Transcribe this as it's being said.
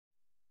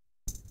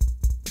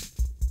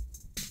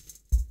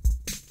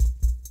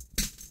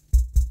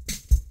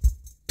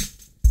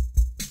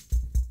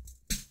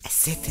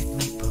sat at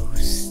my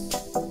post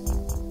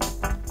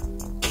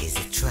as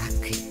the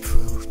truck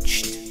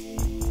approached.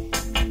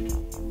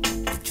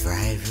 The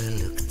driver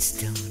looked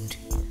stoned,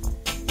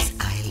 his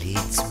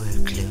eyelids were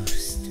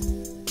closed.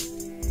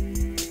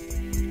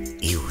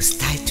 He was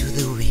tied to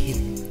the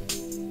wheel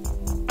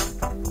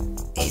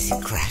as he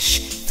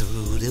crashed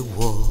through the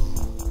wall.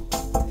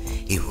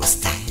 He was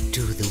tied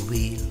to the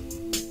wheel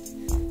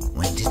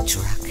when the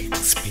truck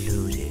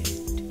exploded.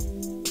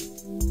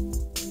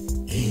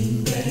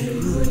 In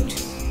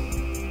Beyrouth,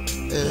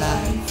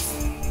 life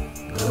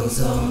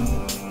goes on.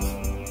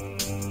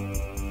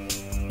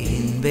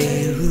 In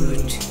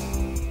Beyrouth,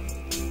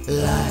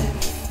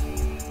 life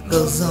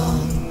goes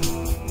on.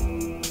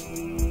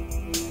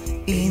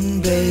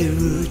 In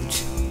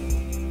Beyrouth,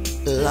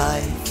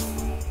 life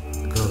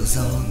goes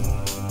on.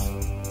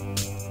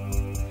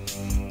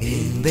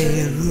 In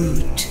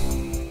Beyrouth,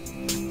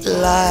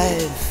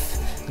 life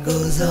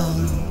goes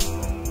on.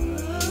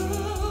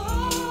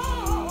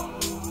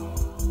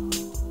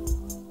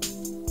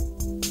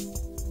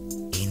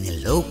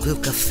 Local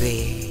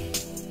cafe,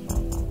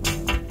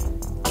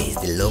 as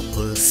the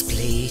locals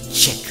play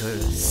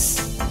checkers,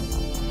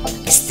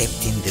 I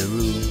stepped in the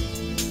room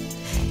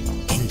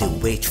and they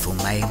wait for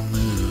my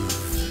move.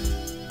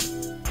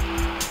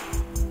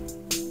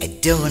 I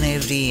don't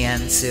have the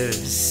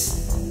answers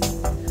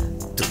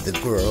to the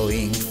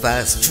growing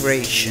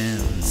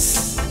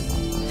frustrations,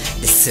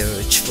 the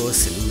search for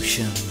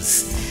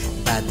solutions,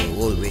 but there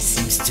always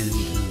seems to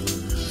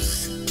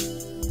lose.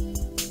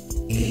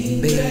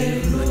 In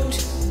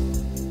Beyrouth,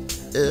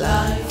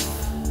 life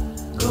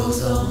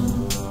goes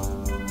on.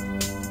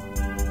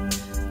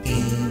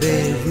 In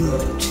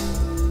Beyrouth,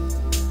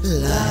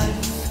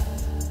 life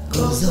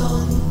goes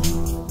on.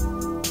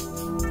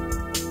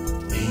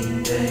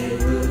 In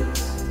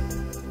Beyrouth,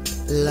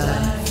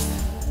 life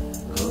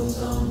goes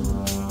on.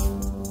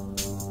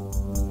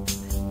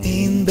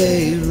 In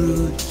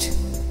Beyrouth,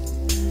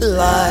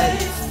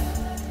 life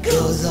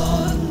goes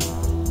on.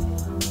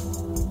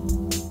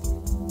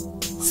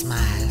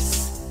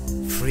 Smiles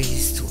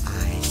freeze to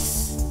eyes.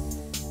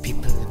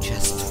 People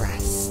just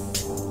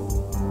rest.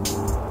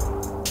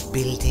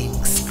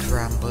 Buildings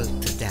crumble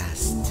to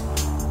dust.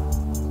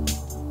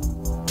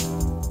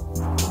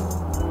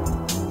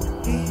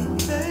 In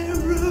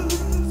Beyrouth,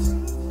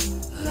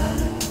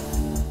 life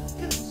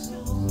goes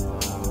on.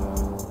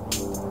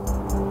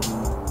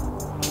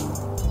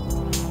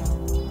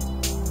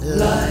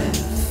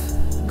 Life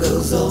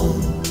goes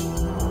on.